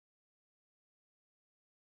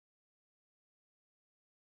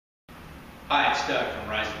Hi, it's Doug from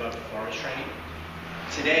Rise Above Performance Training.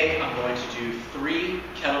 Today I'm going to do 3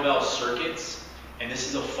 kettlebell circuits, and this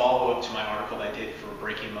is a follow-up to my article I did for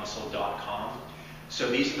breakingmuscle.com.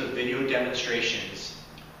 So these are the video demonstrations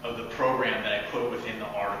of the program that I put within the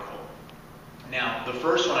article. Now, the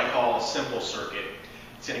first one I call a simple circuit.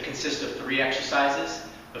 It's going to consist of 3 exercises.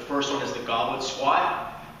 The first one is the goblet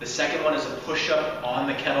squat. The second one is a push-up on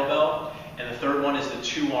the kettlebell. And the third one is the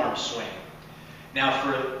 2-arm swing. Now,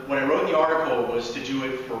 for what I wrote in the article was to do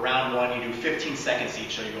it for round 1, you do 15 seconds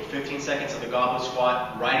each. So you go 15 seconds of the goblet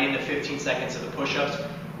squat, right into 15 seconds of the push-ups,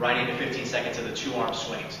 right into 15 seconds of the 2-arm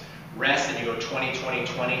swings. Rest, and you go 20, 20,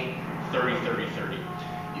 20, 30, 30, 30.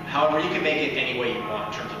 However, you can make it any way you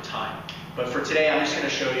want in terms of time. But for today, I'm just going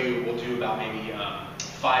to show you, we'll do about maybe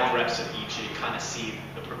 5 reps of each so you kind of see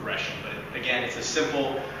the progression. But again, it's a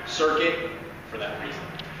simple circuit for that reason.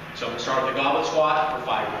 So I'm going to start with the goblet squat for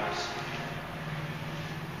 5 reps.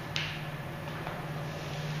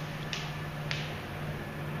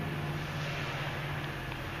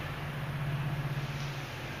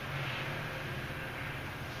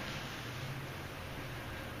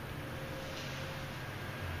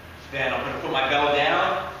 Then I'm going to put my belly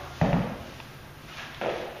down, and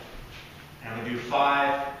I'm going to do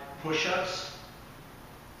 5 push-ups.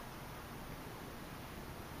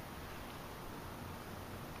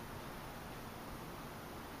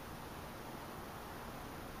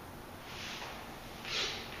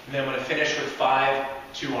 And then I'm going to finish with 5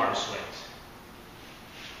 2-arm swings.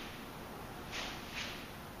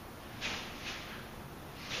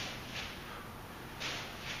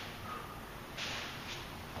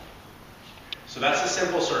 So that's a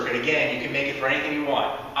simple circuit. Again, you can make it for anything you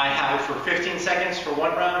want. I have it for 15 seconds for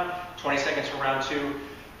one round, 20 seconds for round 2,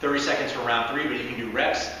 30 seconds for round 3, but you can do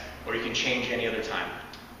reps or you can change any other time.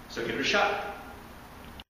 So give it a shot.